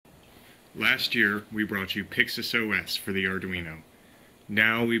Last year, we brought you Pyxis OS for the Arduino.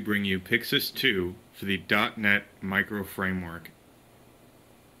 Now we bring you Pyxis 2 for the .NET Micro Framework.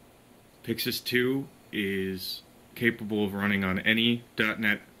 Pyxis 2 is capable of running on any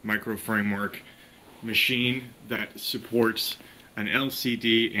 .NET Micro Framework machine that supports an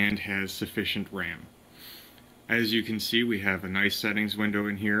LCD and has sufficient RAM. As you can see, we have a nice settings window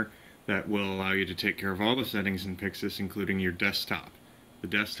in here that will allow you to take care of all the settings in Pyxis, including your desktop. The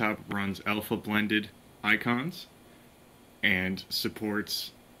desktop runs alpha blended icons and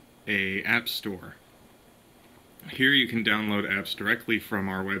supports an app store. Here you can download apps directly from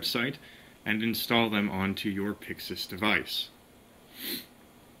our website and install them onto your Pyxis device.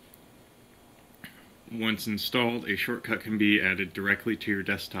 Once installed, a shortcut can be added directly to your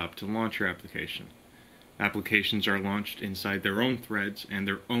desktop to launch your application. Applications are launched inside their own threads and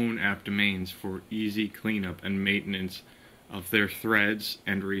their own app domains for easy cleanup and maintenance of their threads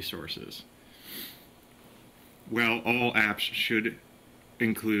and resources. While all apps should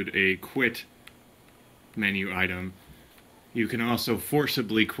include a quit menu item, you can also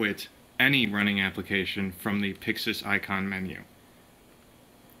forcibly quit any running application from the Pyxis icon menu.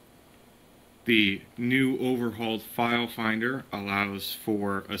 The new overhauled file finder allows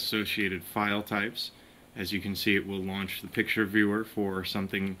for associated file types. As you can see, it will launch the picture viewer for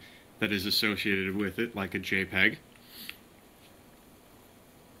something that is associated with it, like a JPEG.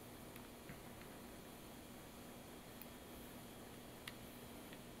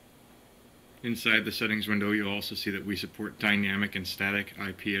 Inside the settings window, you'll also see that we support dynamic and static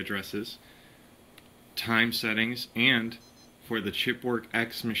IP addresses, time settings, and for the Skewworks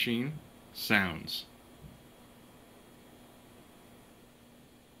X machine, sounds.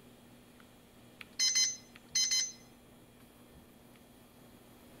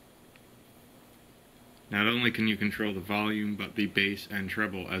 Not only can you control the volume, but the bass and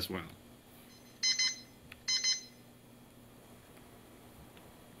treble as well.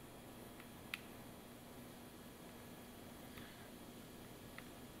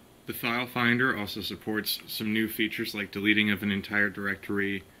 The file finder also supports some new features like deleting of an entire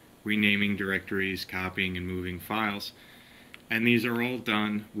directory, renaming directories, copying and moving files, and these are all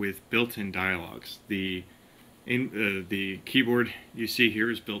done with built-in dialogues. The keyboard you see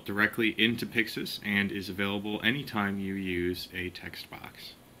here is built directly into Pyxis and is available anytime you use a text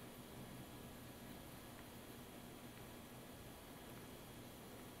box.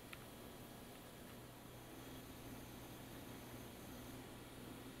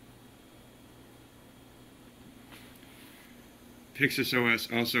 Pyxis OS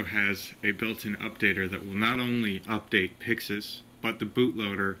also has a built-in updater that will not only update Pyxis, but the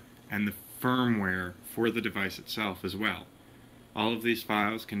bootloader and the firmware for the device itself as well. All of these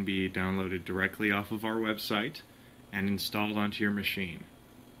files can be downloaded directly off of our website and installed onto your machine.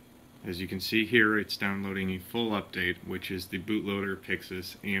 As you can see here, it's downloading a full update, which is the bootloader,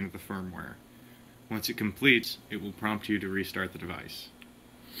 Pyxis, and the firmware. Once it completes, it will prompt you to restart the device.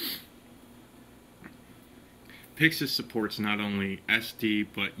 Pyxis supports not only SD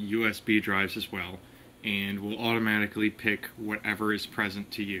but USB drives as well, and will automatically pick whatever is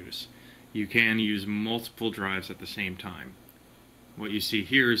present to use. You can use multiple drives at the same time. What you see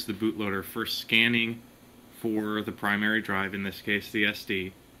here is the bootloader first scanning for the primary drive, in this case the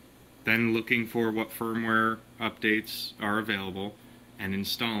SD, then looking for what firmware updates are available and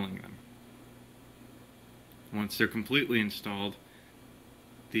installing them. Once they're completely installed,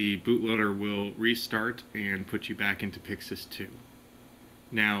 the bootloader will restart and put you back into Pyxis 2.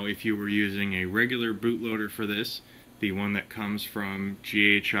 Now, if you were using a regular bootloader for this, the one that comes from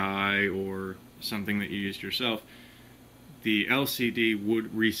GHI or something that you used yourself, the LCD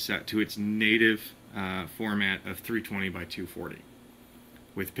would reset to its native format of 320 by 240.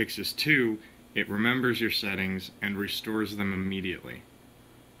 With Pyxis 2, it remembers your settings and restores them immediately.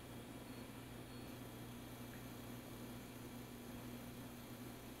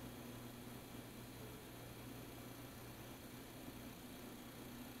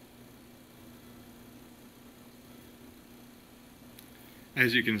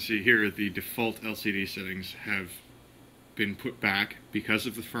 As you can see here, the default LCD settings have been put back because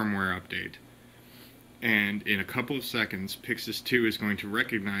of the firmware update. And in a couple of seconds, Pyxis 2 is going to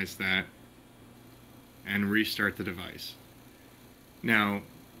recognize that and restart the device. Now,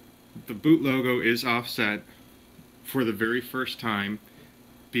 the boot logo is offset for the very first time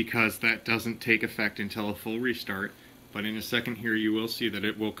because that doesn't take effect until a full restart, but in a second here you will see that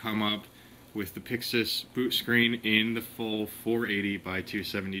it will come up with the Pyxis boot screen in the full 480 by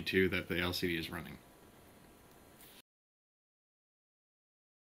 272 that the LCD is running.